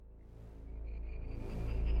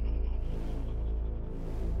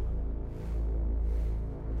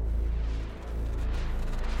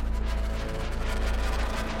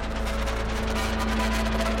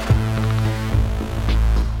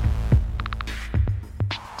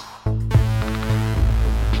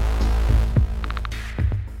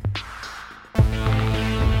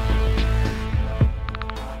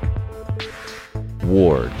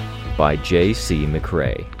Ward by J.C.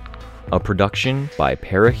 McCrae. A production by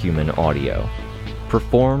Parahuman Audio.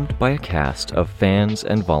 Performed by a cast of fans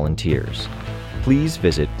and volunteers. Please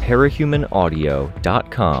visit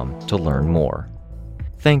parahumanaudio.com to learn more.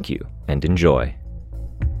 Thank you and enjoy.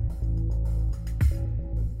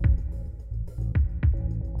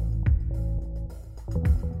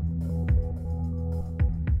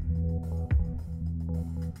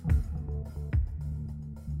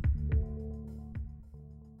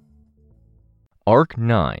 Arc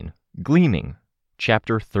 9, Gleaming,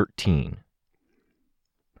 Chapter 13.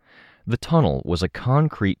 The tunnel was a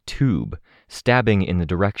concrete tube, stabbing in the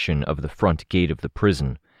direction of the front gate of the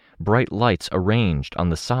prison, bright lights arranged on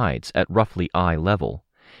the sides at roughly eye level,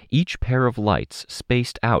 each pair of lights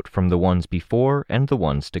spaced out from the ones before and the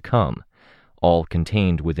ones to come, all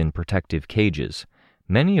contained within protective cages,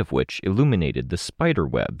 many of which illuminated the spider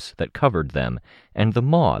webs that covered them and the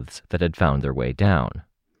moths that had found their way down.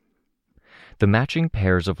 The matching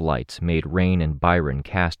pairs of lights made Rain and Byron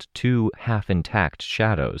cast two half-intact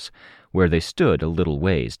shadows where they stood a little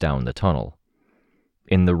ways down the tunnel.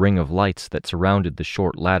 In the ring of lights that surrounded the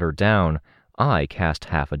short ladder down, I cast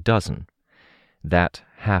half a dozen. That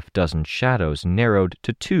half-dozen shadows narrowed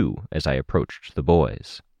to two as I approached the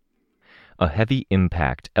boys. A heavy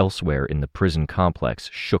impact elsewhere in the prison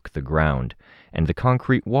complex shook the ground, and the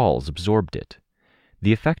concrete walls absorbed it.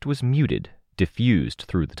 The effect was muted, diffused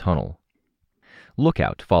through the tunnel.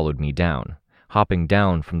 Lookout followed me down, hopping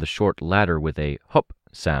down from the short ladder with a hup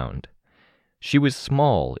sound. She was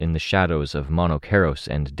small in the shadows of Monoceros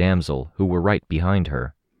and Damsel, who were right behind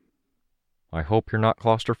her. "I hope you're not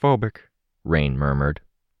claustrophobic," Rain murmured.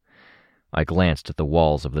 I glanced at the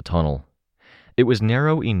walls of the tunnel. It was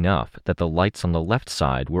narrow enough that the lights on the left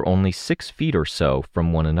side were only 6 feet or so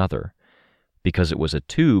from one another. Because it was a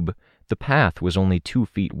tube, the path was only 2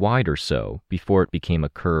 feet wide or so before it became a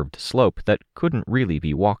curved slope that couldn't really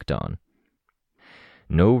be walked on.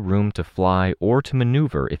 No room to fly or to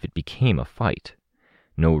maneuver if it became a fight.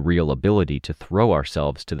 No real ability to throw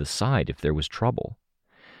ourselves to the side if there was trouble.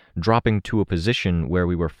 Dropping to a position where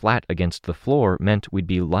we were flat against the floor meant we'd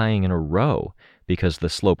be lying in a row because the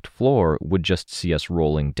sloped floor would just see us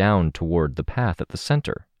rolling down toward the path at the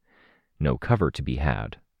center. No cover to be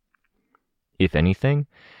had. If anything,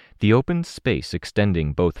 the open space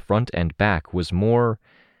extending both front and back was more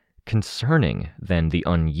concerning than the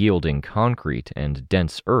unyielding concrete and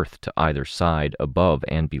dense earth to either side, above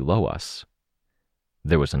and below us.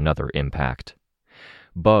 There was another impact.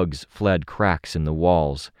 Bugs fled cracks in the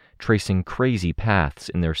walls, tracing crazy paths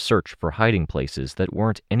in their search for hiding places that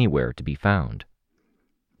weren't anywhere to be found.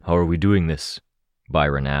 "How are we doing this?"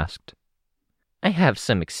 Byron asked. "I have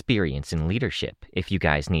some experience in leadership, if you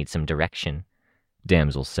guys need some direction,"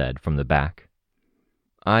 Damsel said from the back.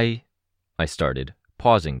 I started,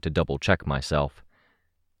 pausing to double-check myself.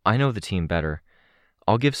 "I know the team better.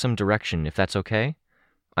 I'll give some direction if that's okay.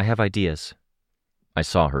 I have ideas." I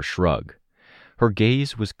saw her shrug. Her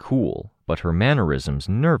gaze was cool, but her mannerisms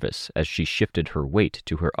nervous as she shifted her weight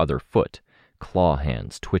to her other foot, claw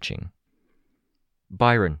hands twitching.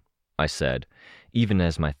 "Byron," I said, even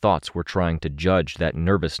as my thoughts were trying to judge that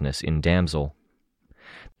nervousness in Damsel.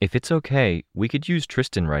 "If it's okay, we could use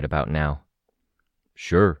Tristan right about now."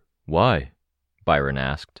 "Sure. Why?" Byron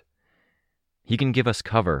asked. "He can give us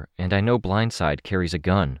cover, and I know Blindside carries a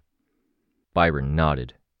gun." Byron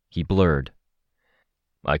nodded. He blurred.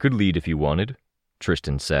 "I could lead if you wanted,"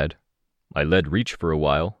 Tristan said. "I led Reach for a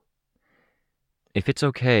while." "If it's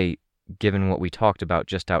okay, given what we talked about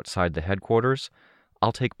just outside the headquarters,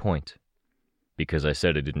 I'll take point." "Because I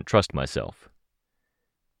said I didn't trust myself."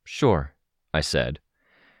 "Sure," I said.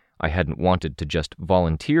 I hadn't wanted to just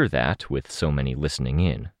volunteer that with so many listening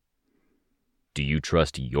in. "Do you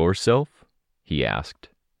trust yourself?" he asked.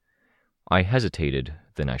 I hesitated,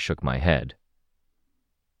 then I shook my head.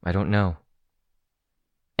 "I don't know."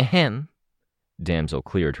 "Ahem." Damsel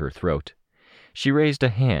cleared her throat. She raised a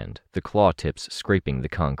hand, the claw tips scraping the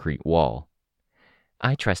concrete wall.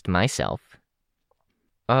 "I trust myself."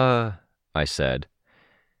 I said.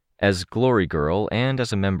 As Glory Girl and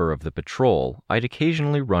as a member of the patrol, I'd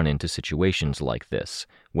occasionally run into situations like this,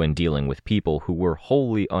 when dealing with people who were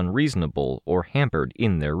wholly unreasonable or hampered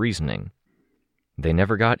in their reasoning. They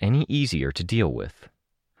never got any easier to deal with.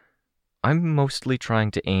 I'm mostly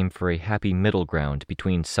trying to aim for a happy middle ground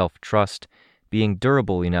between self-trust, being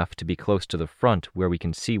durable enough to be close to the front where we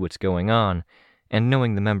can see what's going on, and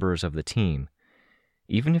knowing the members of the team.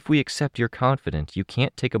 Even if we accept you're confident, you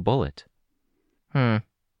can't take a bullet.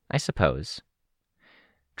 I suppose.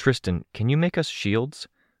 Tristan, can you make us shields?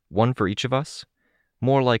 One for each of us?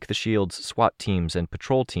 More like the shields SWAT teams and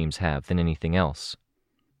patrol teams have than anything else.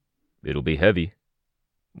 It'll be heavy.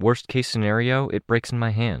 Worst case scenario, it breaks in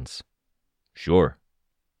my hands. Sure.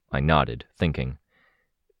 I nodded, thinking.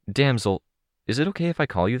 Damsel, is it okay if I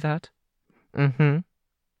call you that? Mm-hmm.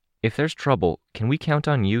 If there's trouble, can we count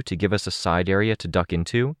on you to give us a side area to duck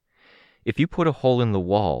into? If you put a hole in the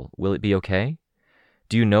wall, will it be okay?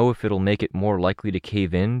 Do you know if it'll make it more likely to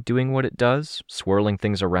cave in doing what it does, swirling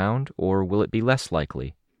things around, or will it be less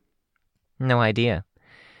likely? No idea.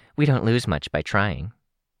 We don't lose much by trying,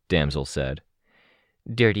 Damsel said.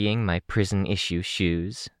 Dirtying my prison-issue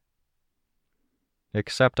shoes.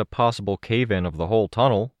 Except a possible cave-in of the whole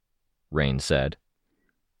tunnel, Rain said.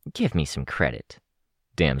 Give me some credit,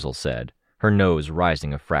 Damsel said, her nose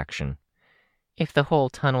rising a fraction. If the whole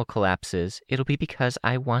tunnel collapses, it'll be because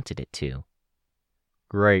I wanted it to.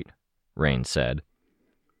 Great, Rain said.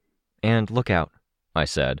 And look out, I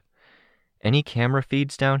said. Any camera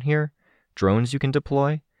feeds down here? Drones you can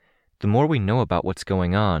deploy? The more we know about what's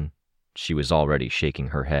going on, she was already shaking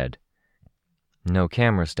her head. No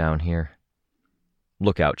cameras down here.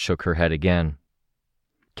 Lookout shook her head again.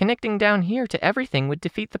 Connecting down here to everything would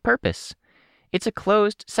defeat the purpose. It's a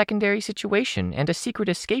closed secondary situation and a secret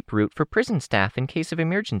escape route for prison staff in case of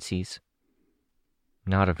emergencies.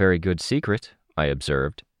 Not a very good secret, I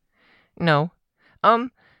observed. No. I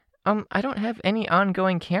don't have any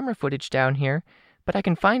ongoing camera footage down here, but I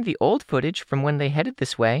can find the old footage from when they headed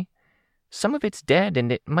this way. Some of it's dead, and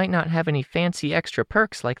it might not have any fancy extra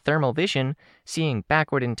perks like thermal vision, seeing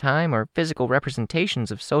backward in time, or physical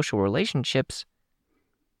representations of social relationships.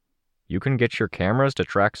 You can get your cameras to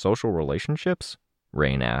track social relationships?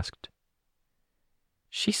 Rain asked.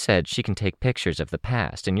 She said she can take pictures of the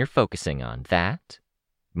past, and you're focusing on that?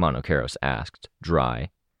 Monoceros asked,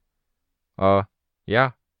 dry.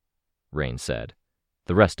 Yeah, Rain said.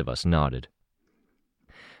 The rest of us nodded.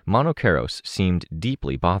 Monoceros seemed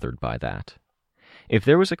deeply bothered by that. If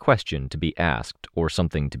there was a question to be asked or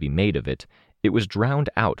something to be made of it, it was drowned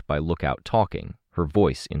out by Lookout talking, her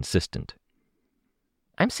voice insistent.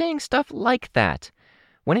 I'm saying stuff like that.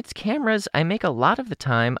 When it's cameras, I make a lot of the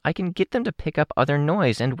time I can get them to pick up other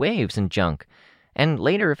noise and waves and junk. And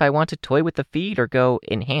later, if I want to toy with the feed or go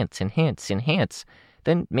enhance,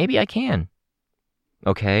 then maybe I can.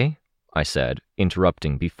 Okay, I said,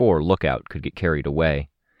 interrupting before Lookout could get carried away.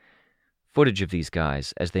 Footage of these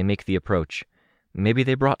guys as they make the approach. Maybe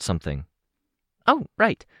they brought something. Oh,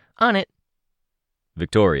 right. On it.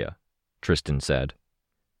 Victoria, Tristan said.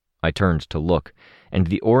 I turned to look, and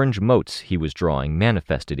the orange motes he was drawing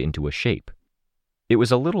manifested into a shape. It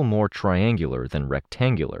was a little more triangular than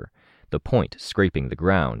rectangular, the point scraping the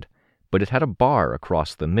ground, but it had a bar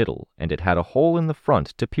across the middle, and it had a hole in the front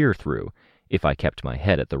to peer through, if I kept my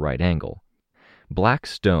head at the right angle. Black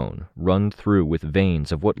stone run through with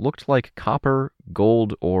veins of what looked like copper,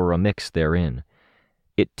 gold, or a mix therein.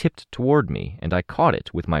 It tipped toward me, and I caught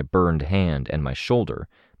it with my burned hand and my shoulder,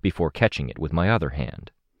 before catching it with my other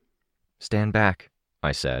hand. Stand back,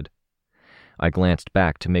 I said. I glanced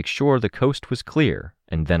back to make sure the coast was clear,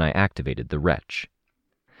 and then I activated the wrench.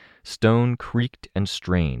 Stone creaked and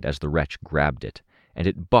strained as the wrench grabbed it, and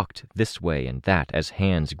it bucked this way and that as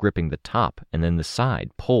hands gripping the top and then the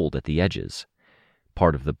side pulled at the edges.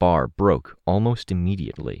 Part of the bar broke almost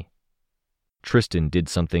immediately. Tristan did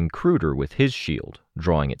something cruder with his shield,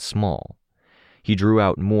 drawing it small. He drew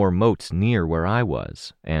out more motes near where I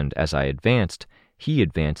was, and as I advanced, he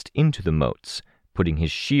advanced into the motes, putting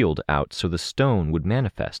his shield out so the stone would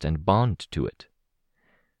manifest and bond to it.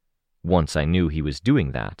 Once I knew he was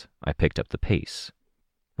doing that, I picked up the pace.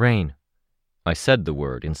 Rain. I said the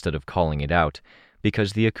word instead of calling it out,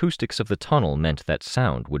 because the acoustics of the tunnel meant that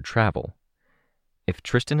sound would travel. If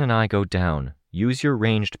Tristan and I go down, use your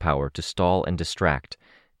ranged power to stall and distract.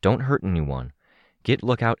 Don't hurt anyone. Get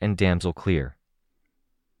Lookout and Damsel clear.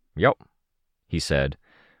 Yup, he said,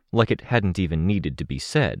 like it hadn't even needed to be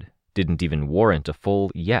said, didn't even warrant a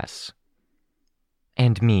full yes.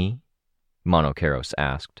 And me? Monoceros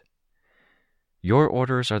asked. Your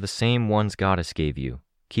orders are the same ones Goddess gave you.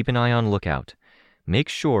 Keep an eye on Lookout. Make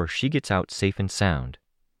sure she gets out safe and sound.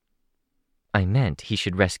 I meant he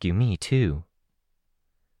should rescue me, too.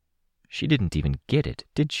 She didn't even get it,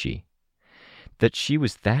 did she? That she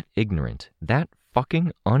was that ignorant, that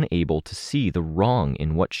fucking unable to see the wrong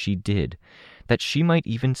in what she did, that she might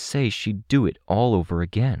even say she'd do it all over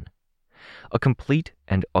again. A complete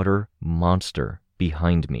and utter monster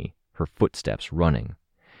behind me, her footsteps running.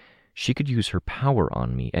 She could use her power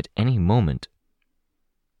on me at any moment.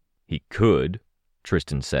 He could,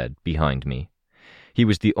 Tristan said, behind me. He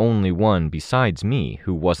was the only one besides me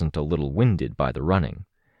who wasn't a little winded by the running.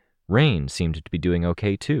 Rain seemed to be doing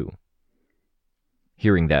okay, too.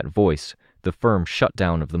 Hearing that voice, The firm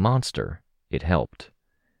shutdown of the monster, it helped.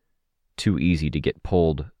 Too easy to get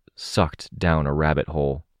pulled, sucked down a rabbit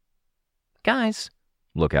hole. Guys,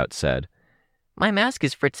 Lookout said. My mask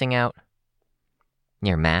is fritzing out.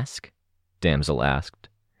 Your mask? Damsel asked.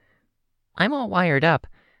 I'm all wired up.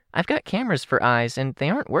 I've got cameras for eyes, and they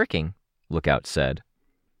aren't working, Lookout said.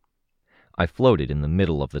 I floated in the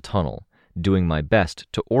middle of the tunnel, doing my best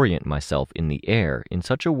to orient myself in the air in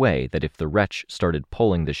such a way that if the wretch started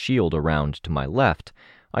pulling the shield around to my left,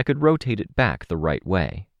 I could rotate it back the right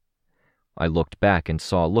way. I looked back and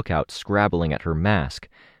saw Lookout scrabbling at her mask,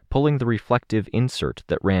 pulling the reflective insert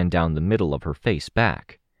that ran down the middle of her face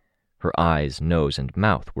back. Her eyes, nose, and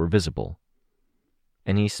mouth were visible.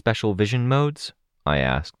 Any special vision modes? I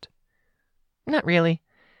asked. Not really.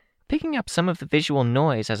 Picking up some of the visual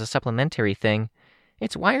noise as a supplementary thing.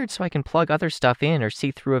 It's wired so I can plug other stuff in or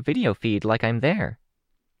see through a video feed like I'm there.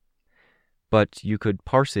 But you could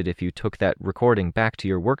parse it if you took that recording back to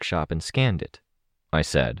your workshop and scanned it, I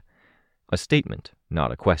said. A statement,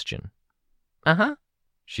 not a question. Uh-huh,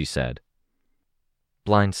 she said.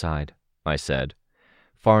 Blindside, I said,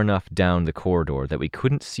 far enough down the corridor that we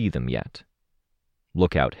couldn't see them yet.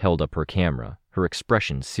 Lookout held up her camera, her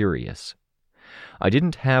expression serious. I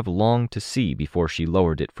didn't have long to see before she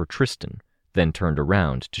lowered it for Tristan, then turned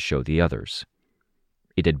around to show the others.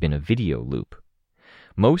 It had been a video loop.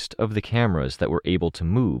 Most of the cameras that were able to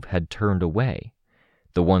move had turned away.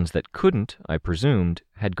 The ones that couldn't, I presumed,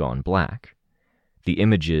 had gone black. The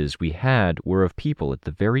images we had were of people at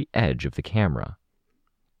the very edge of the camera.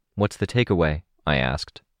 What's the takeaway? I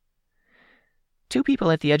asked. 2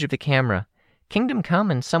 people at the edge of the camera. Kingdom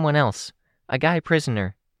Come and someone else. A guy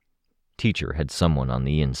prisoner. Teacher had someone on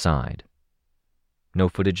the inside. No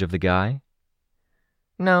footage of the guy?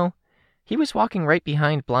 No. He was walking right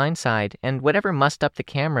behind Blindside, and whatever mussed up the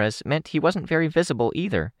cameras meant he wasn't very visible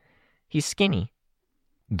either. He's skinny.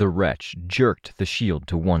 The wretch jerked the shield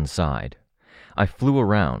to one side. I flew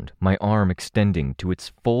around, my arm extending to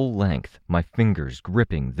its full length, my fingers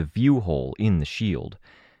gripping the view hole in the shield.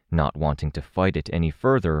 Not wanting to fight it any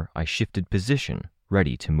further, I shifted position,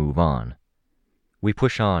 ready to move on. We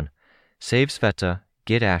push on. Save Sveta,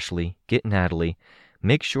 get Ashley, get Natalie,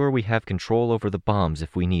 make sure we have control over the bombs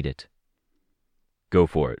if we need it. Go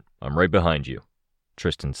for it. I'm right behind you,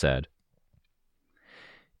 Tristan said.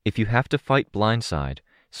 If you have to fight Blindside,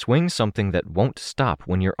 swing something that won't stop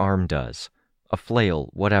when your arm does. A flail,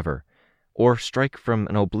 whatever. Or strike from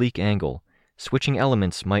an oblique angle. Switching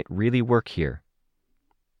elements might really work here.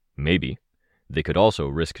 Maybe. They could also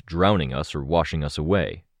risk drowning us or washing us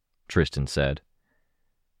away, Tristan said.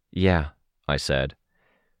 Yeah, I said.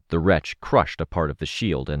 The wretch crushed a part of the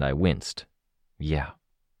shield and I winced. Yeah.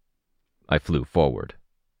 I flew forward.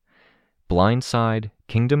 Blindside,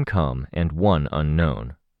 Kingdom Come, and one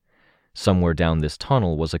unknown. Somewhere down this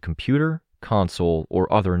tunnel was a computer, console,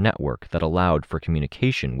 or other network that allowed for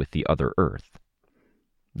communication with the other Earth.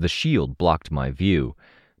 The shield blocked my view,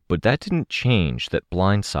 but that didn't change that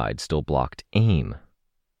Blindside still blocked aim.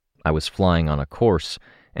 I was flying on a course,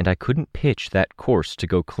 and I couldn't pitch that course to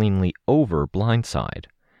go cleanly over Blindside.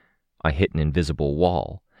 I hit an invisible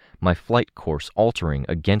wall, my flight course altering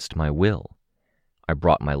against my will. I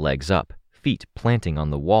brought my legs up, feet planting on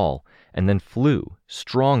the wall, and then flew,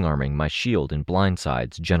 strong-arming my shield in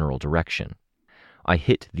Blindside's general direction. I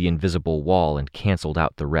hit the invisible wall and canceled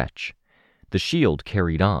out the wretch. The shield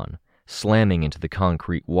carried on, slamming into the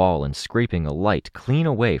concrete wall and scraping a light clean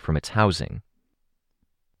away from its housing.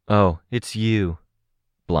 Oh, it's you,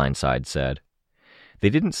 Blindside said. They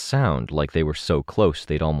didn't sound like they were so close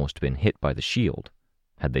they'd almost been hit by the shield.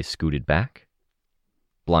 Had they scooted back?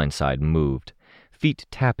 Blindside moved, feet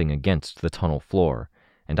tapping against the tunnel floor,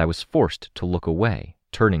 and I was forced to look away,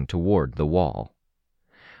 turning toward the wall.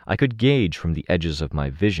 I could gauge from the edges of my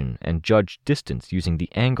vision and judge distance using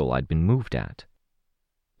the angle I'd been moved at.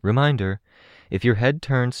 Reminder, if your head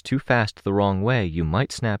turns too fast the wrong way, you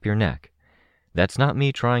might snap your neck. That's not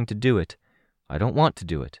me trying to do it. I don't want to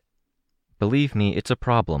do it. Believe me, it's a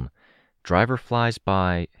problem. Driver flies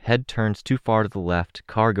by, head turns too far to the left,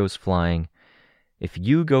 car goes flying. If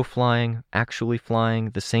you go flying, actually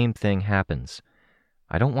flying, the same thing happens.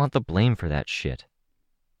 I don't want the blame for that shit.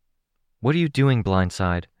 What are you doing,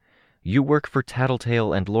 Blindside? You work for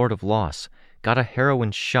Tattletale and Lord of Loss, got a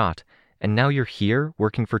heroin shot, and now you're here,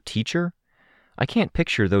 working for Teacher? I can't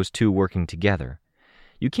picture those two working together.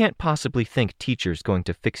 You can't possibly think Teacher's going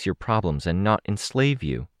to fix your problems and not enslave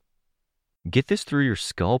you. Get this through your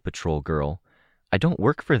skull, Patrol Girl. I don't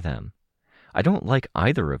work for them. I don't like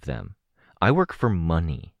either of them. I work for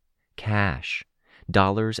money, cash,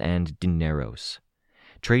 dollars and dineros.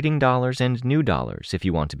 trading dollars and new dollars if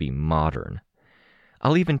you want to be modern.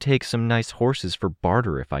 I'll even take some nice horses for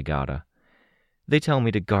barter if I gotta. They tell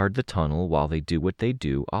me to guard the tunnel while they do what they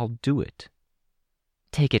do, I'll do it."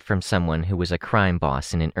 "Take it from someone who was a crime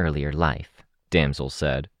boss in an earlier life," Damsel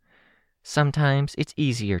said. "Sometimes it's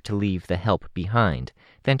easier to leave the help behind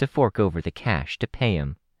than to fork over the cash to pay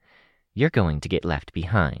 'em. You're going to get left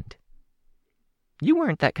behind." "You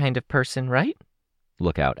weren't that kind of person, right?"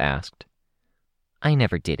 Lookout asked. "I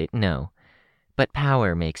never did it, no. But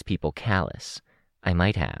power makes people callous. I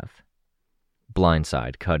might have."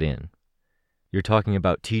 Blindside cut in. "You're talking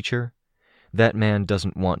about Teacher? That man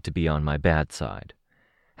doesn't want to be on my bad side.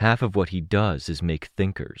 Half of what he does is make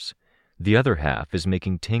thinkers. The other half is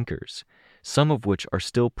making tinkers, some of which are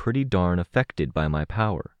still pretty darn affected by my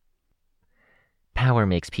power." "Power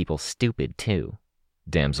makes people stupid, too,"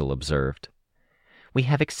 Damsel observed. "We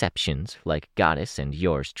have exceptions, like Goddess and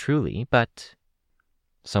yours truly, but—"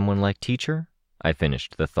 "Someone like Teacher?" I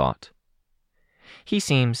finished the thought. "He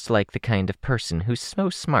seems like the kind of person who's so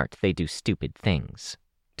smart they do stupid things,"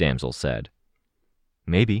 Damsel said.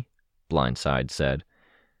 "Maybe," Blindside said.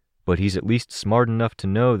 "But he's at least smart enough to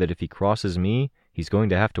know that if he crosses me, he's going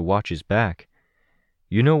to have to watch his back.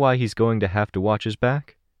 You know why he's going to have to watch his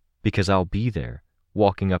back? Because I'll be there,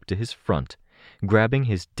 walking up to his front, grabbing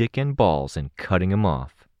his dick and balls and cutting him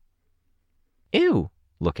off." "Ew,"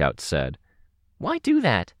 Lookout said. "Why do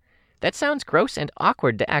that? That sounds gross and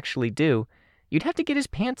awkward to actually do. You'd have to get his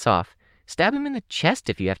pants off, stab him in the chest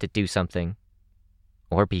if you have to do something."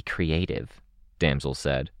 "Or be creative," Damsel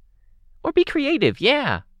said. "Or be creative,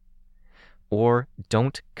 yeah." "Or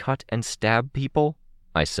don't cut and stab people,"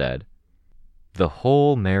 I said. "The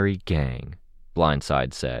whole merry gang,"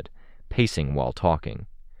 Blindside said, pacing while talking.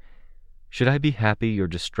 "Should I be happy you're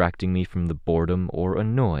distracting me from the boredom or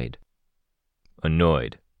annoyed?"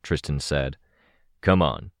 "Annoyed," Tristan said. "Come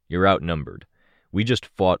on, you're outnumbered. We just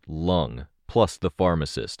fought Lung, plus the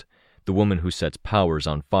pharmacist, the woman who sets powers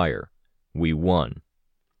on fire. We won."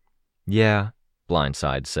 "Yeah,"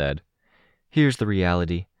 Blindside said. "Here's the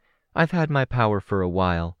reality. I've had my power for a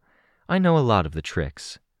while. I know a lot of the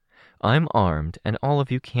tricks. I'm armed, and all of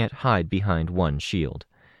you can't hide behind one shield.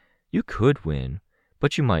 You could win,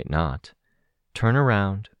 but you might not. Turn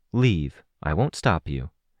around, leave. I won't stop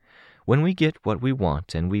you. When we get what we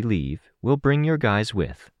want and we leave, we'll bring your guys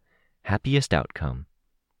with. Happiest outcome."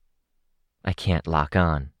 "I can't lock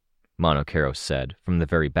on," Monocaros said from the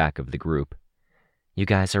very back of the group. "You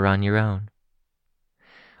guys are on your own."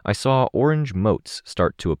 I saw orange motes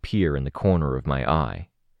start to appear in the corner of my eye.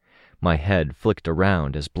 My head flicked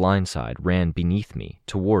around as Blindside ran beneath me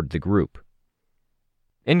toward the group.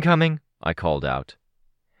 "Incoming!" I called out.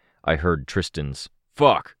 I heard Tristan's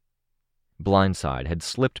 "Fuck!" Blindside had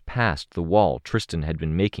slipped past the wall Tristan had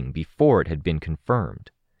been making before it had been confirmed.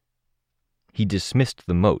 He dismissed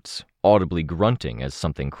the motes, audibly grunting as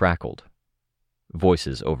something crackled.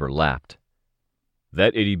 Voices overlapped.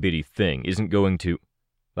 "That itty-bitty thing isn't going to—"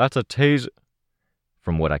 "That's a taser."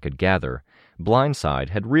 From what I could gather, Blindside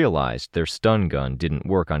had realized their stun gun didn't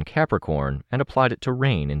work on Capricorn and applied it to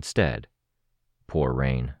Rain instead. Poor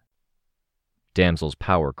Rain. Damsel's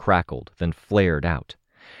power crackled, then flared out,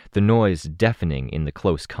 the noise deafening in the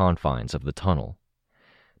close confines of the tunnel.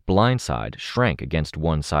 Blindside shrank against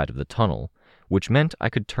one side of the tunnel, which meant I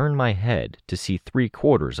could turn my head to see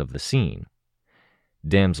 3/4 of the scene.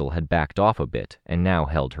 Damsel had backed off a bit and now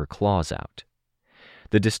held her claws out.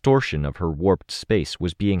 The distortion of her warped space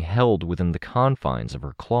was being held within the confines of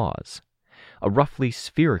her claws, a roughly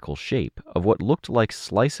spherical shape of what looked like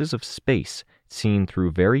slices of space seen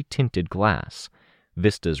through very tinted glass,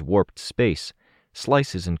 vistas warped space,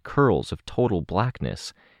 slices and curls of total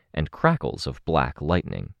blackness, and crackles of black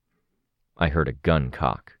lightning. I heard a gun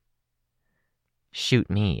cock. "Shoot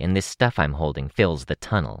me, and this stuff I'm holding fills the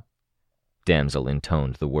tunnel." Damsel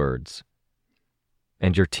intoned the words.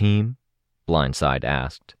 "And your team?" Blindside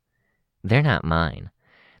asked. "They're not mine.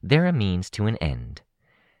 They're a means to an end.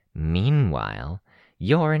 Meanwhile,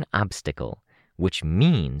 you're an obstacle, which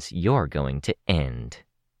means you're going to end,"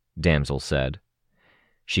 Damsel said.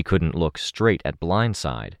 She couldn't look straight at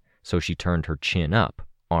Blindside, so she turned her chin up,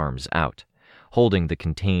 arms out, holding the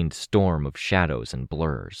contained storm of shadows and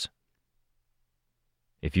blurs.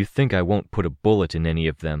 "If you think I won't put a bullet in any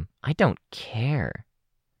of them—" "I don't care."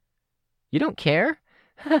 "You don't care?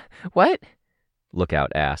 What?"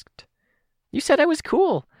 Lookout asked. "You said I was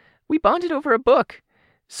cool. We bonded over a book.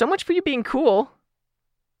 So much for you being cool."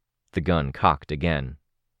 The gun cocked again.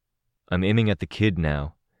 "I'm aiming at the kid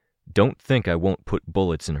now. Don't think I won't put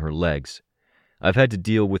bullets in her legs. I've had to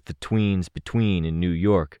deal with the tweens between in New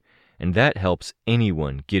York, and that helps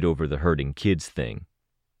anyone get over the hurting kids thing.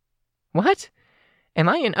 What? Am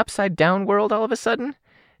I in Upside Down world all of a sudden?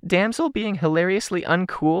 Damsel being hilariously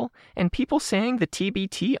uncool, and people saying the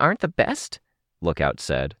TBT aren't the best? Lookout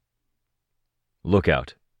said.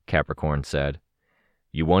 Lookout, Capricorn said.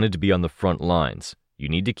 You wanted to be on the front lines. You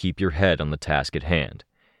need to keep your head on the task at hand.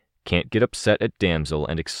 Can't get upset at Damsel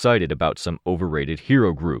and excited about some overrated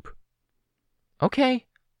hero group. Okay,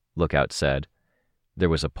 Lookout said. There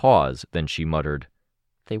was a pause, then she muttered,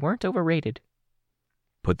 They weren't overrated.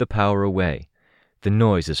 Put the power away. The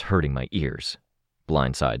noise is hurting my ears,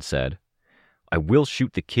 Blindside said. I will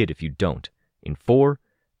shoot the kid if you don't. In 4,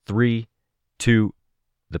 3, 2...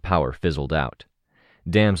 The power fizzled out.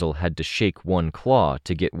 Damsel had to shake one claw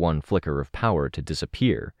to get one flicker of power to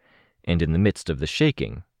disappear, and in the midst of the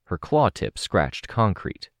shaking, her claw tip scratched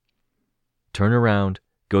concrete. Turn around,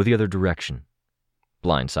 go the other direction,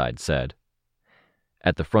 Blindside said.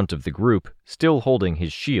 At the front of the group, still holding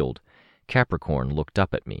his shield, Capricorn looked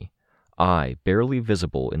up at me, eye barely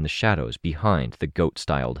visible in the shadows behind the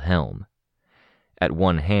goat-styled helm. At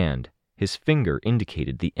one hand, his finger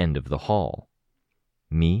indicated the end of the hall.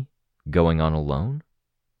 Me, going on alone?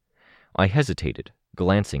 I hesitated,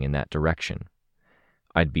 glancing in that direction.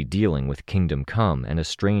 I'd be dealing with Kingdom Come and a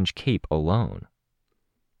strange cape alone.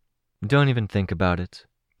 Don't even think about it,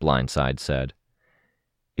 Blindside said.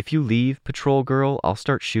 If you leave, Patrol Girl, I'll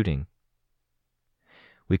start shooting.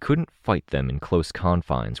 We couldn't fight them in close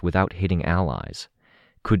confines without hitting allies.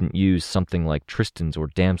 Couldn't use something like Tristan's or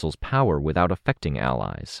Damsel's power without affecting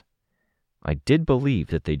allies. I did believe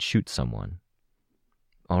that they'd shoot someone.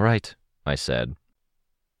 All right, I said.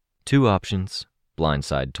 2 options,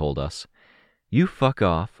 Blindside told us. You fuck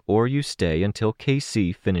off, or you stay until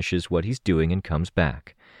KC finishes what he's doing and comes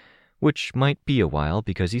back, which might be a while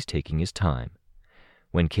because he's taking his time.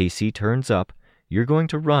 When KC turns up, you're going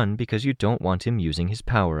to run because you don't want him using his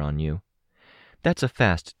power on you. That's a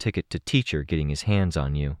fast ticket to Teacher getting his hands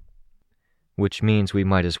on you. Which means we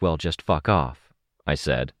might as well just fuck off, I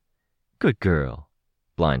said. Good girl,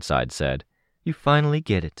 Blindside said. You finally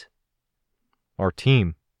get it. Our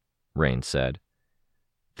team, Rain said.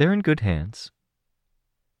 They're in good hands.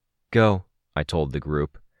 Go, I told the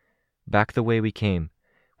group. Back the way we came.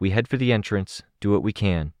 We head for the entrance, do what we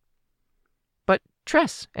can. But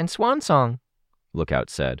Tress and Swansong, Lookout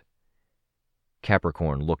said.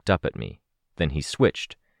 Capricorn looked up at me. Then he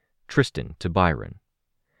switched, Tristan to Byron.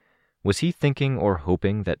 Was he thinking or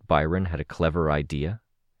hoping that Byron had a clever idea?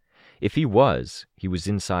 If he was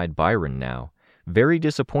inside Byron now, very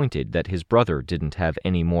disappointed that his brother didn't have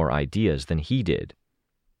any more ideas than he did.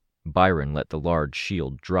 Byron let the large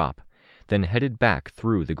shield drop, then headed back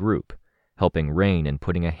through the group, helping Rain and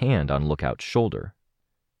putting a hand on Lookout's shoulder.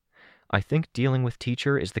 I think dealing with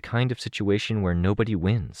Teacher is the kind of situation where nobody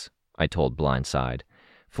wins, I told Blindside,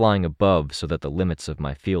 flying above so that the limits of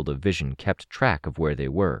my field of vision kept track of where they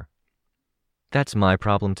were. That's my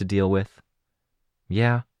problem to deal with.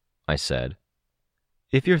 Yeah, I said.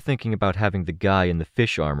 If you're thinking about having the guy in the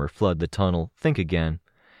fish armor flood the tunnel, think again.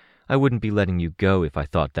 I wouldn't be letting you go if I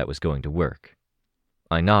thought that was going to work.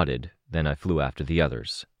 I nodded, then I flew after the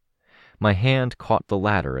others. My hand caught the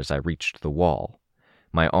ladder as I reached the wall,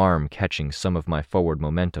 my arm catching some of my forward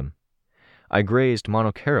momentum. I grazed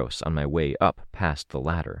Monoceros on my way up past the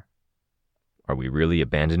ladder. Are we really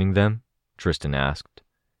abandoning them? Tristan asked.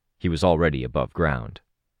 He was already above ground.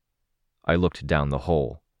 I looked down the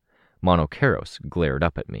hole. Monoceros glared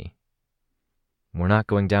up at me. We're not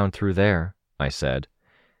going down through there, I said.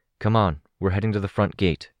 Come on, we're heading to the front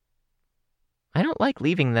gate. I don't like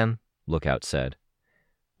leaving them, Lookout said.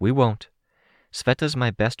 We won't. Sveta's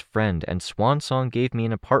my best friend, and Swansong gave me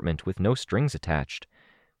an apartment with no strings attached.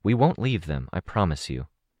 We won't leave them, I promise you.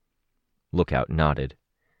 Lookout nodded.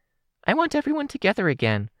 I want everyone together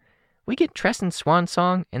again. We get Tress and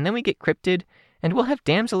Swansong, and then we get Cryptid, and we'll have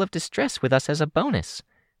Damsel of Distress with us as a bonus.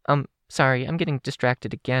 Sorry, I'm getting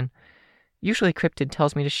distracted again. Usually Cryptid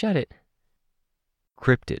tells me to shut it.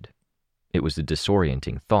 Cryptid. It was a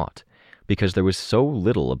disorienting thought, because there was so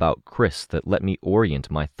little about Chris that let me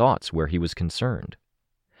orient my thoughts where he was concerned.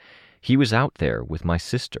 He was out there with my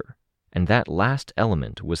sister, and that last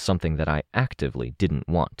element was something that I actively didn't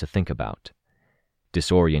want to think about.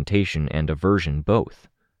 Disorientation and aversion both.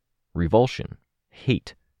 Revulsion,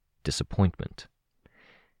 hate, disappointment.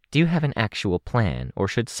 Do you have an actual plan, or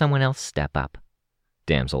should someone else step up?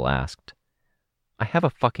 Damsel asked. I have a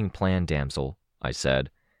fucking plan, Damsel, I said.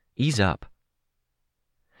 Ease up.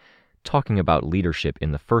 Talking about leadership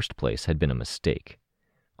in the first place had been a mistake.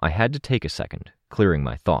 I had to take a second, clearing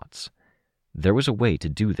my thoughts. There was a way to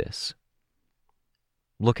do this.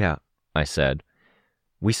 Look out, I said.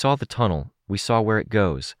 We saw the tunnel. We saw where it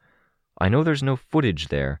goes. I know there's no footage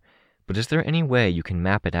there, But is there any way you can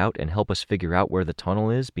map it out and help us figure out where the tunnel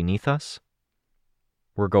is beneath us?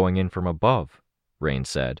 We're going in from above, Rain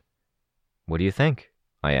said. What do you think?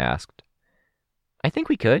 I asked. I think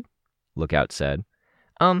we could, Lookout said.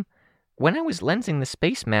 When I was lensing the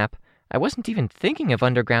space map, I wasn't even thinking of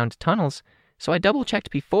underground tunnels, so I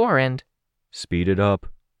double-checked before and... Speed it up,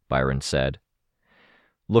 Byron said.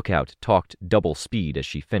 Lookout talked double speed as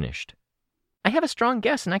she finished. I have a strong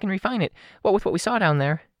guess and I can refine it, what with what we saw down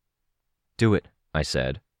there. Do it, I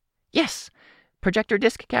said. Yes! Projector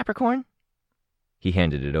disc, Capricorn? He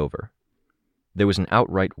handed it over. There was an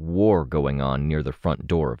outright war going on near the front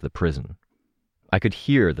door of the prison. I could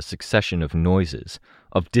hear the succession of noises,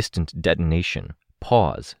 of distant detonation,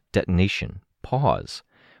 pause, detonation, pause,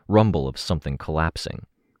 rumble of something collapsing.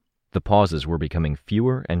 The pauses were becoming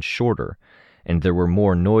fewer and shorter, and there were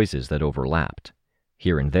more noises that overlapped.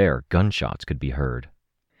 Here and there, gunshots could be heard.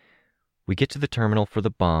 We get to the terminal for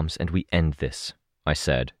the bombs and we end this, I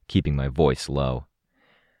said, keeping my voice low.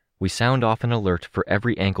 We sound off an alert for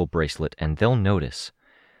every ankle bracelet and they'll notice.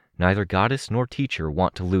 Neither goddess nor teacher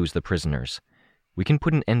want to lose the prisoners. We can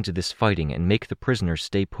put an end to this fighting and make the prisoners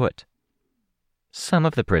stay put. Some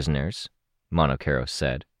of the prisoners, Monoceros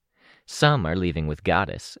said. Some are leaving with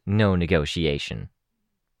goddess, no negotiation.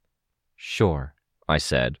 Sure, I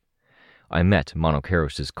said. I met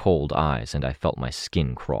Monoceros's cold eyes and I felt my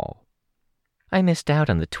skin crawl. I missed out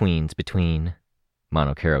on the tweens between,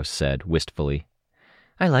 Monoceros said wistfully.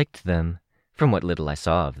 I liked them, from what little I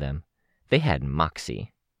saw of them. They had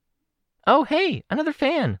moxie. Oh, hey, another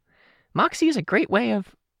fan. Moxie is a great way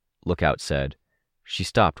of... Lookout said. She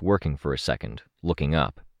stopped working for a second, looking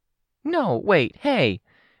up. No, wait, hey,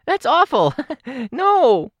 that's awful.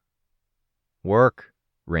 No. Work,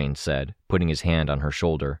 Rain said, putting his hand on her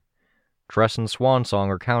shoulder. Tress and Swansong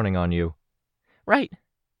are counting on you. Right.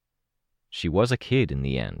 She was a kid in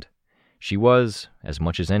the end. She was, as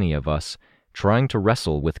much as any of us, trying to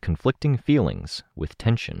wrestle with conflicting feelings, with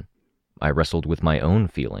tension. I wrestled with my own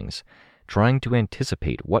feelings, trying to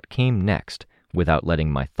anticipate what came next without letting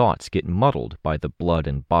my thoughts get muddled by the blood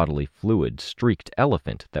and bodily fluid streaked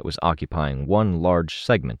elephant that was occupying one large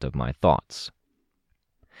segment of my thoughts.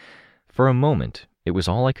 For a moment, it was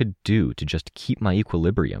all I could do to just keep my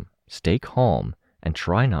equilibrium, stay calm, and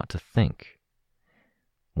try not to think.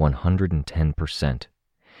 110%.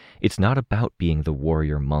 It's not about being the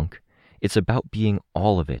warrior monk. It's about being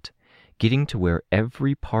all of it, getting to where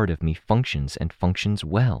every part of me functions and functions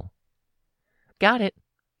well. Got it,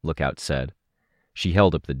 Lookout said. She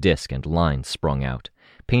held up the disc and lines sprung out,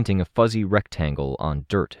 painting a fuzzy rectangle on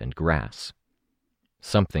dirt and grass.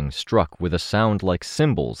 Something struck with a sound like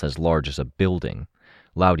cymbals as large as a building,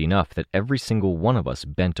 loud enough that every single one of us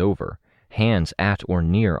bent over, hands at or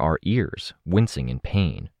near our ears, wincing in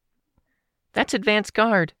pain. That's advance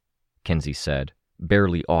guard, Kenzie said,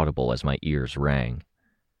 barely audible as my ears rang.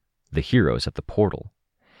 The heroes at the portal.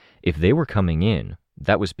 If they were coming in,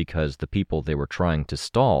 that was because the people they were trying to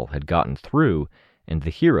stall had gotten through and the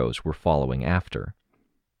heroes were following after.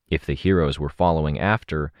 If the heroes were following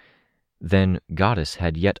after, then Goddess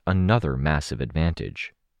had yet another massive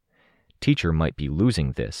advantage. Teacher might be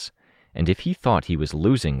losing this, and if he thought he was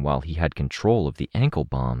losing while he had control of the ankle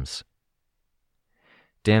bombs...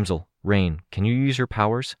 Damsel, Rain, can you use your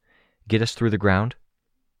powers? Get us through the ground?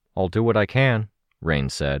 I'll do what I can, Rain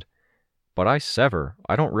said. But I sever.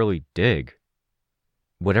 I don't really dig.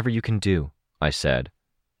 Whatever you can do, I said.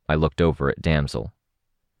 I looked over at Damsel.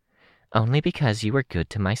 Only because you were good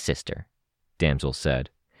to my sister, Damsel said.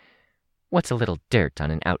 What's a little dirt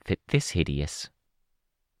on an outfit this hideous?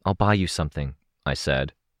 I'll buy you something, I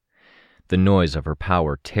said. The noise of her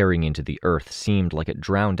power tearing into the earth seemed like it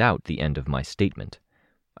drowned out the end of my statement.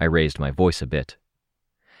 I raised my voice a bit.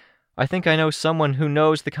 I think I know someone who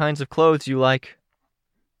knows the kinds of clothes you like.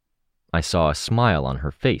 I saw a smile on her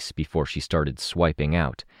face before she started swiping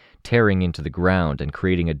out, tearing into the ground and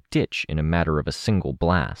creating a ditch in a matter of a single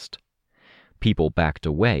blast. People backed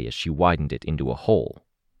away as she widened it into a hole.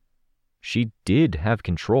 She did have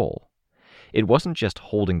control. It wasn't just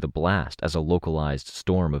holding the blast as a localized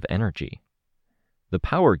storm of energy. The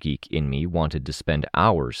power geek in me wanted to spend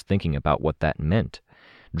hours thinking about what that meant,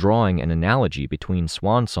 drawing an analogy between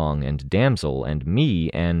Swansong and Damsel and me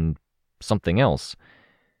and something else.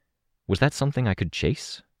 Was that something I could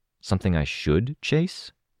chase? Something I should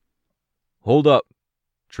chase? Hold up,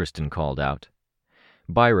 Tristan called out.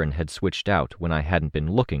 Byron had switched out when I hadn't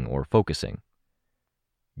been looking or focusing.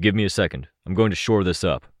 Give me a second. I'm going to shore this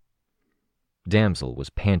up. Damsel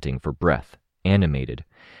was panting for breath, animated,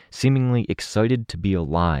 seemingly excited to be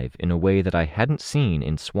alive in a way that I hadn't seen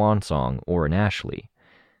in Swansong or in Ashley.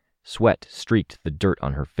 Sweat streaked the dirt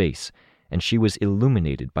on her face, and she was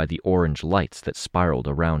illuminated by the orange lights that spiraled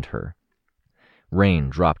around her. Rain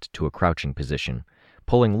dropped to a crouching position,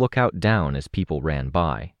 pulling Lookout down as people ran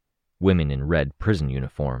by, women in red prison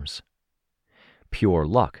uniforms. Pure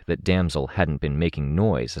luck that Damsel hadn't been making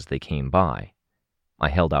noise as they came by. I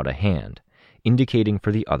held out a hand, indicating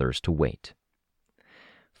for the others to wait.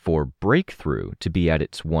 For Breakthrough to be at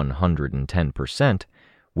its 110%,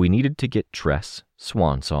 we needed to get Tress,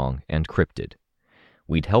 Swansong, and Cryptid.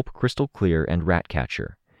 We'd help Crystal Clear and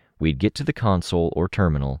Ratcatcher. We'd get to the console or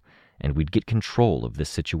terminal, and we'd get control of this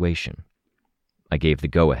situation. I gave the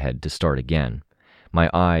go-ahead to start again, my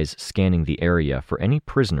eyes scanning the area for any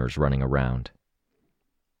prisoners running around.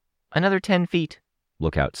 "Another 10 feet,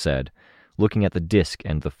 Lookout said, looking at the disc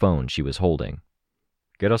and the phone she was holding.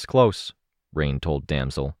 "Get us close," Rain told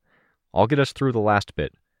Damsel. "I'll get us through the last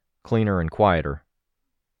bit, cleaner and quieter."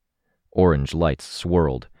 Orange lights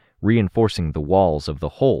swirled, reinforcing the walls of the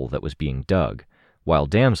hole that was being dug, while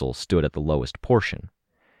Damsel stood at the lowest portion.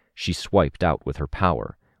 She swiped out with her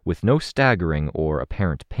power, with no staggering or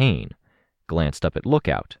apparent pain, glanced up at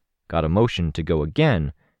Lookout, got a motion to go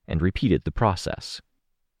again, and repeated the process.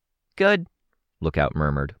 "Good," Lookout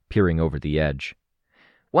murmured, peering over the edge.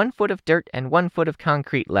 1 foot of dirt and 1 foot of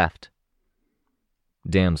concrete left."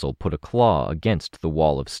 Damsel put a claw against the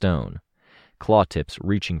wall of stone, claw tips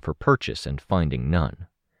reaching for purchase and finding none.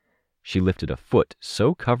 She lifted a foot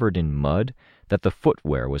so covered in mud that the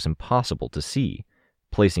footwear was impossible to see,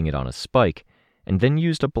 placing it on a spike, and then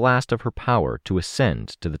used a blast of her power to ascend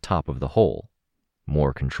to the top of the hole.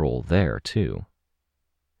 More control there, too.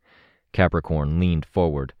 Capricorn leaned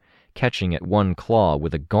forward, catching at one claw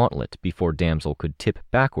with a gauntlet before Damsel could tip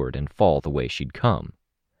backward and fall the way she'd come.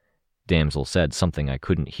 Damsel said something I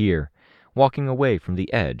couldn't hear, walking away from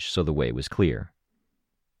the edge so the way was clear.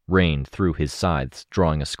 Rain threw his scythes,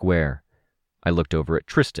 drawing a square. I looked over at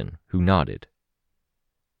Tristan, who nodded.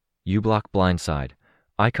 "You block blindside.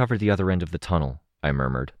 I cover the other end of the tunnel," I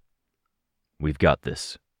murmured. "We've got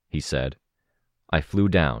this," he said. I flew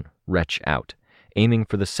down, wretch out, aiming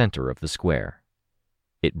for the center of the square.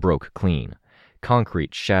 It broke clean,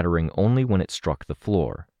 concrete shattering only when it struck the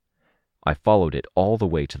floor. I followed it all the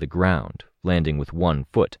way to the ground, landing with 1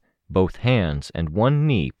 foot, both hands and 1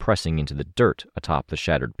 knee pressing into the dirt atop the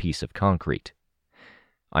shattered piece of concrete.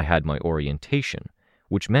 I had my orientation,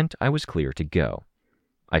 which meant I was clear to go.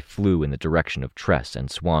 I flew in the direction of Tress and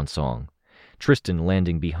Swansong, Tristan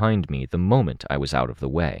landing behind me the moment I was out of the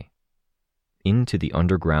way. Into the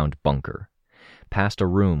underground bunker, past a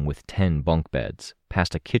room with 10 bunk beds,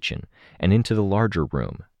 past a kitchen, and into the larger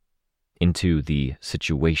room. Into the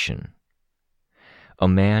situation. A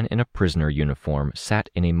man in a prisoner uniform sat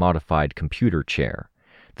in a modified computer chair,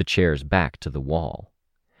 the chair's back to the wall.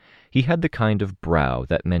 He had the kind of brow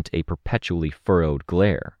that meant a perpetually furrowed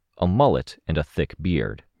glare, a mullet, and a thick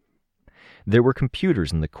beard. There were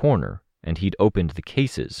computers in the corner, and he'd opened the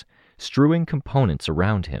cases, strewing components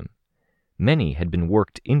around him. Many had been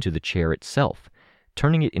worked into the chair itself,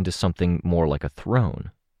 turning it into something more like a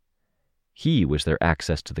throne. He was their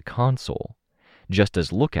access to the console, just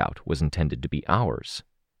as Lookout was intended to be ours,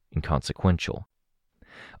 inconsequential.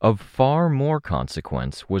 Of far more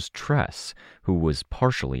consequence was Tress, who was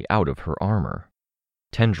partially out of her armor.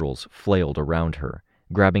 Tendrils flailed around her,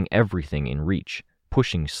 grabbing everything in reach,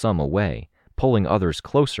 pushing some away, pulling others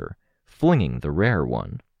closer, flinging the rare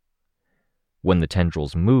one. When the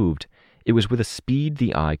tendrils moved, it was with a speed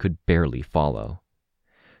the eye could barely follow.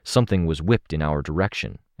 Something was whipped in our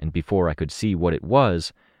direction, and before I could see what it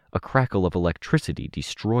was, a crackle of electricity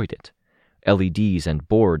destroyed it, LEDs and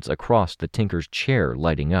boards across the tinker's chair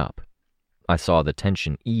lighting up. I saw the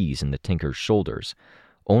tension ease in the tinker's shoulders,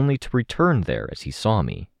 only to return there as he saw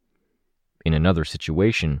me. In another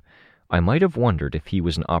situation, I might have wondered if he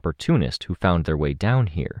was an opportunist who found their way down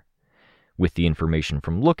here. With the information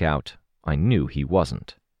from Lookout, I knew he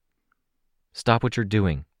wasn't. "Stop what you're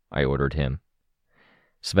doing," I ordered him.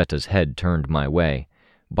 Sveta's head turned my way,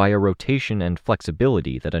 by a rotation and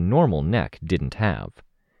flexibility that a normal neck didn't have.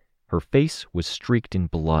 Her face was streaked in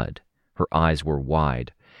blood, her eyes were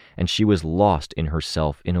wide, and she was lost in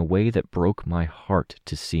herself in a way that broke my heart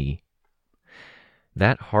to see.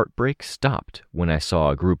 That heartbreak stopped when I saw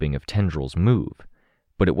a grouping of tendrils move,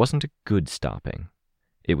 but it wasn't a good stopping.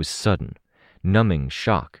 It was sudden, numbing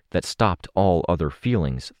shock that stopped all other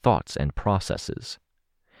feelings, thoughts, and processes.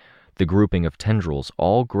 The grouping of tendrils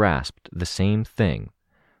all grasped the same thing,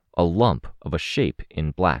 a lump of a shape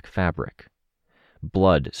in black fabric.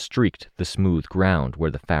 Blood streaked the smooth ground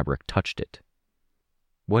where the fabric touched it.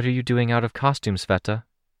 "What are you doing out of costume, Sveta?"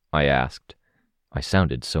 I asked. I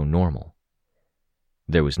sounded so normal.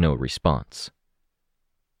 There was no response.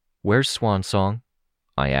 "Where's Swan Song?"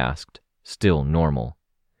 I asked, still normal.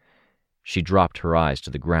 She dropped her eyes to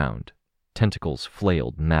the ground. Tentacles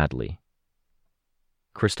flailed madly.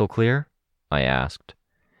 "Crystal clear?" I asked.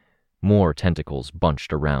 More tentacles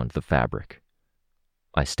bunched around the fabric.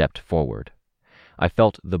 I stepped forward. I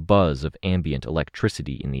felt the buzz of ambient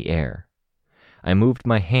electricity in the air. I moved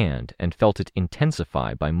my hand and felt it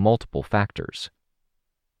intensify by multiple factors.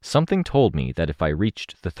 Something told me that if I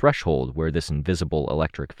reached the threshold where this invisible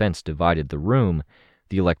electric fence divided the room,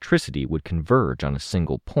 the electricity would converge on a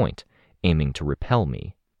single point, aiming to repel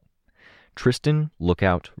me. Tristan,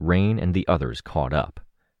 Lookout, Rain, and the others caught up.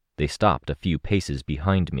 They stopped a few paces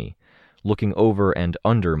behind me, looking over and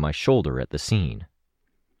under my shoulder at the scene.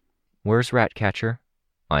 "Where's Ratcatcher?"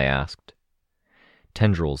 I asked.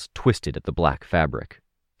 Tendrils twisted at the black fabric.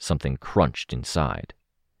 Something crunched inside.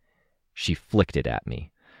 She flicked it at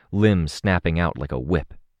me, limbs snapping out like a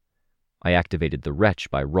whip. I activated the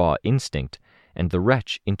Wretch by raw instinct, and the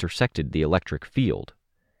Wretch intersected the electric field.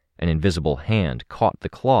 An invisible hand caught the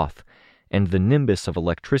cloth, and the nimbus of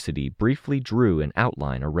electricity briefly drew an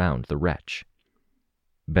outline around the Wretch.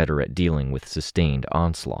 Better at dealing with sustained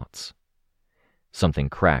onslaughts. Something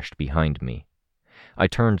crashed behind me. I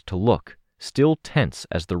turned to look, still tense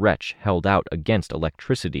as the Wretch held out against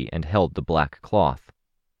electricity and held the black cloth.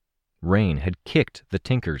 Rain had kicked the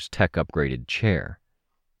Tinker's tech-upgraded chair.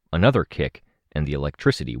 Another kick, and the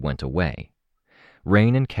electricity went away.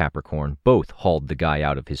 Rain and Capricorn both hauled the guy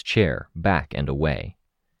out of his chair, back and away.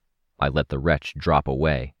 I let the Wretch drop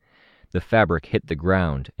away. The fabric hit the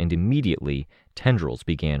ground, and immediately tendrils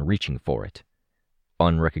began reaching for it.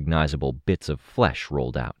 Unrecognizable bits of flesh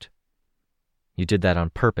rolled out. "You did that on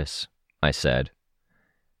purpose," I said.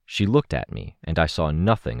 She looked at me, and I saw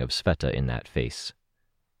nothing of Sveta in that face.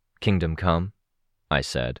 "Kingdom come," I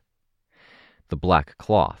said. The black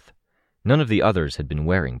cloth. None of the others had been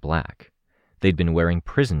wearing black. They'd been wearing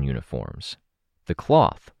prison uniforms. The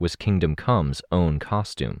cloth was Kingdom Come's own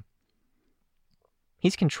costume.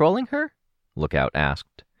 "He's controlling her?" Lookout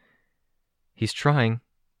asked. "He's trying,"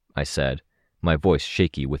 I said, my voice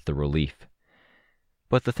shaky with the relief.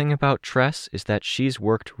 "But the thing about Tress is that she's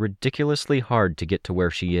worked ridiculously hard to get to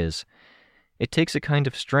where she is. It takes a kind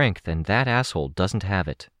of strength, and that asshole doesn't have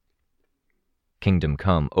it." Kingdom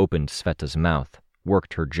Come opened Sveta's mouth,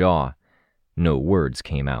 worked her jaw. No words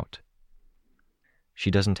came out. She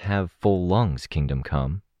doesn't have full lungs, Kingdom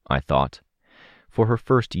Come, I thought. For her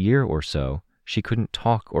first year or so, she couldn't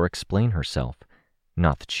talk or explain herself,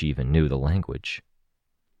 not that she even knew the language.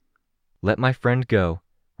 "Let my friend go,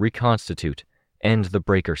 reconstitute, end the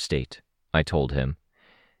breaker state," I told him,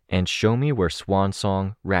 "and show me where Swan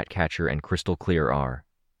Song, Ratcatcher, and Crystal Clear are."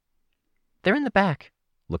 "They're in the back,"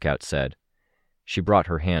 Lookout said. She brought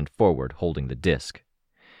her hand forward, holding the disc.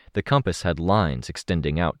 The compass had lines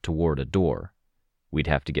extending out toward a door. We'd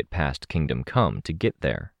have to get past Kingdom Come to get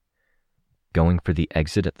there. Going for the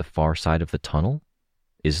exit at the far side of the tunnel?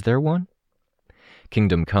 Is there one?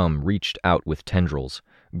 Kingdom Come reached out with tendrils,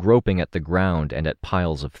 groping at the ground and at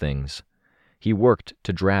piles of things. He worked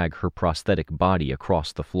to drag her prosthetic body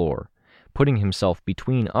across the floor, putting himself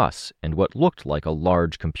between us and what looked like a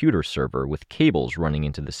large computer server with cables running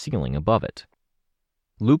into the ceiling above it.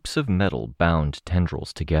 Loops of metal bound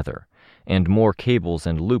tendrils together, and more cables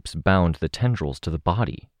and loops bound the tendrils to the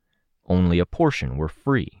body. Only a portion were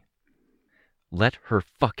free. "Let her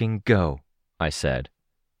fucking go," I said.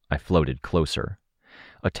 I floated closer.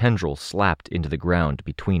 A tendril slapped into the ground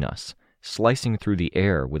between us, slicing through the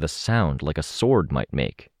air with a sound like a sword might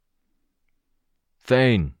make.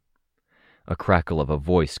 "Thane!" A crackle of a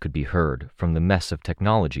voice could be heard from the mess of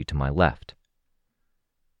technology to my left.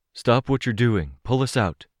 "Stop what you're doing. Pull us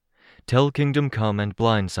out. Tell Kingdom Come and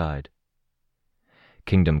Blindside."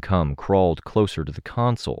 Kingdom Come crawled closer to the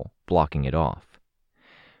console, blocking it off.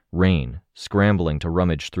 Rain, scrambling to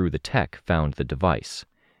rummage through the tech, found the device.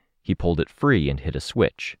 He pulled it free and hit a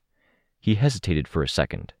switch. He hesitated for a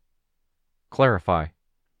second. "Clarify."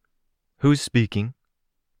 "Who's speaking?"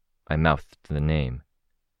 I mouthed the name.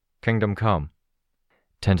 "Kingdom Come."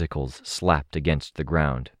 Tentacles slapped against the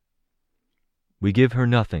ground. "We give her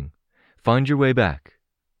nothing. Find your way back."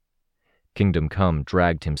 Kingdom Come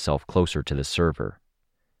dragged himself closer to the server.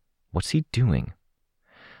 What's he doing?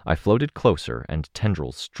 I floated closer, and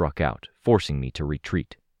tendrils struck out, forcing me to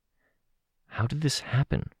retreat. How did this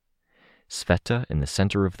happen? Sveta in the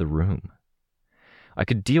center of the room. I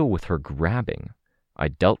could deal with her grabbing. I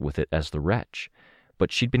dealt with it as the Wretch,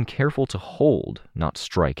 but she'd been careful to hold, not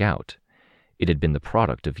strike out. It had been the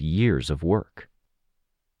product of years of work.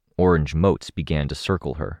 Orange motes began to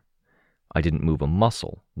circle her. I didn't move a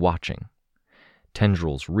muscle, watching.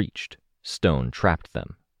 Tendrils reached, stone trapped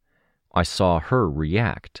them. I saw her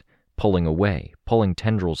react, pulling away, pulling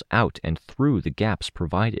tendrils out and through the gaps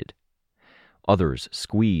provided. Others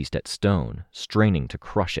squeezed at stone, straining to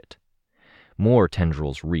crush it. More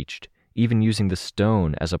tendrils reached, even using the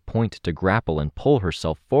stone as a point to grapple and pull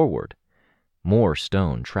herself forward. More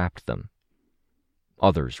stone trapped them.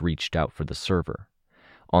 Others reached out for the server.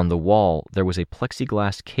 On the wall, there was a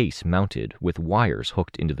plexiglass case mounted with wires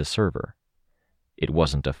hooked into the server. It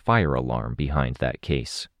wasn't a fire alarm behind that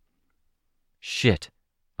case. "Shit,"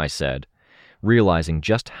 I said, realizing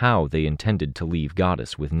just how they intended to leave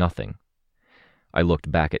Goddess with nothing. I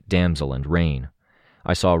looked back at Damsel and Rain.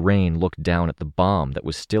 I saw Rain look down at the bomb that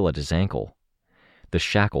was still at his ankle. The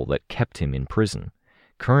shackle that kept him in prison,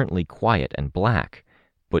 currently quiet and black,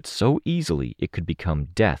 but so easily it could become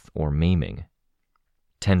death or maiming.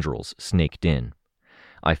 Tendrils snaked in.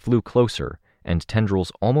 I flew closer, and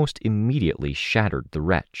tendrils almost immediately shattered the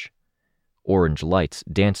wretch. Orange lights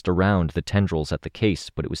danced around the tendrils at the case,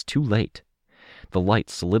 but it was too late. The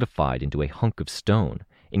lights solidified into a hunk of stone,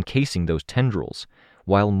 encasing those tendrils,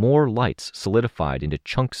 while more lights solidified into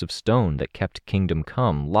chunks of stone that kept Kingdom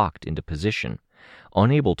Come locked into position,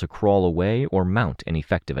 unable to crawl away or mount an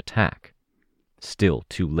effective attack. Still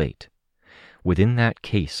too late. Within that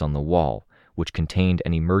case on the wall, which contained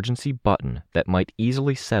an emergency button that might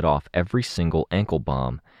easily set off every single ankle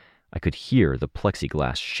bomb, I could hear the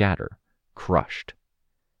plexiglass shatter, crushed.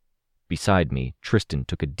 Beside me, Tristan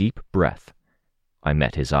took a deep breath. I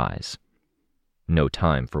met his eyes. No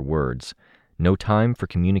time for words, no time for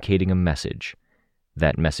communicating a message.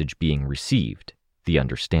 That message being received, the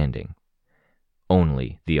understanding.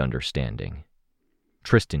 Only the understanding.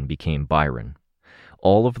 Tristan became Byron.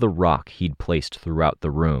 All of the rock he'd placed throughout the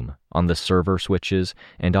room, on the server switches,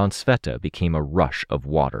 and on Sveta became a rush of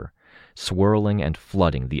water, swirling and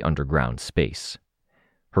flooding the underground space.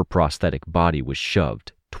 Her prosthetic body was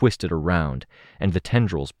shoved, twisted around, and the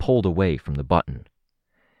tendrils pulled away from the button.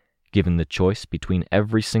 Given the choice between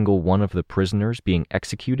every single one of the prisoners being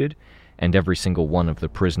executed and every single one of the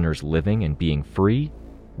prisoners living and being free,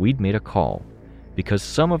 we'd made a call, because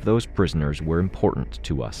some of those prisoners were important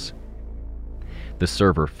to us. The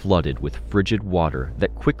server flooded with frigid water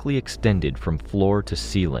that quickly extended from floor to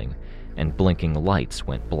ceiling, and blinking lights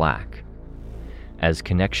went black. As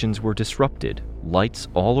connections were disrupted, lights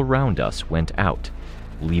all around us went out,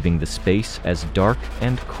 leaving the space as dark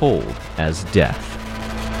and cold as death.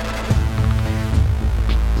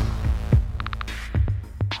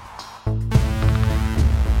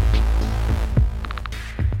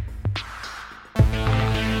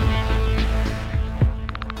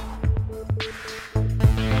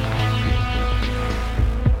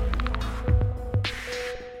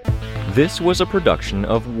 This was a production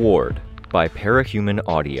of Ward by Parahuman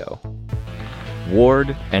Audio.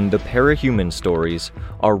 Ward and the Parahuman stories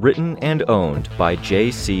are written and owned by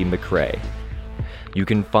J.C. McCrae. You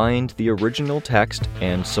can find the original text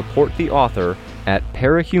and support the author at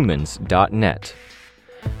parahumans.net.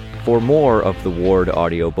 For more of the Ward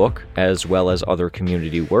audiobook, as well as other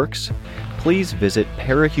community works, please visit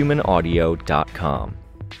parahumanaudio.com.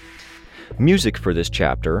 Music for this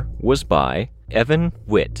chapter was by Evan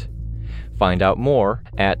Witt. Find out more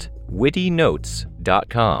at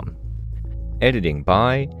wittynotes.com. Editing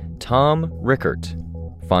by Tom Rickert.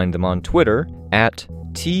 Find them on Twitter at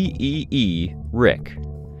TEERick.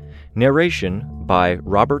 Narration by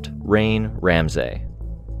Robert Rain Ramsey.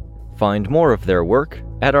 Find more of their work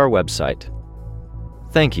at our website.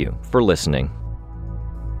 Thank you for listening.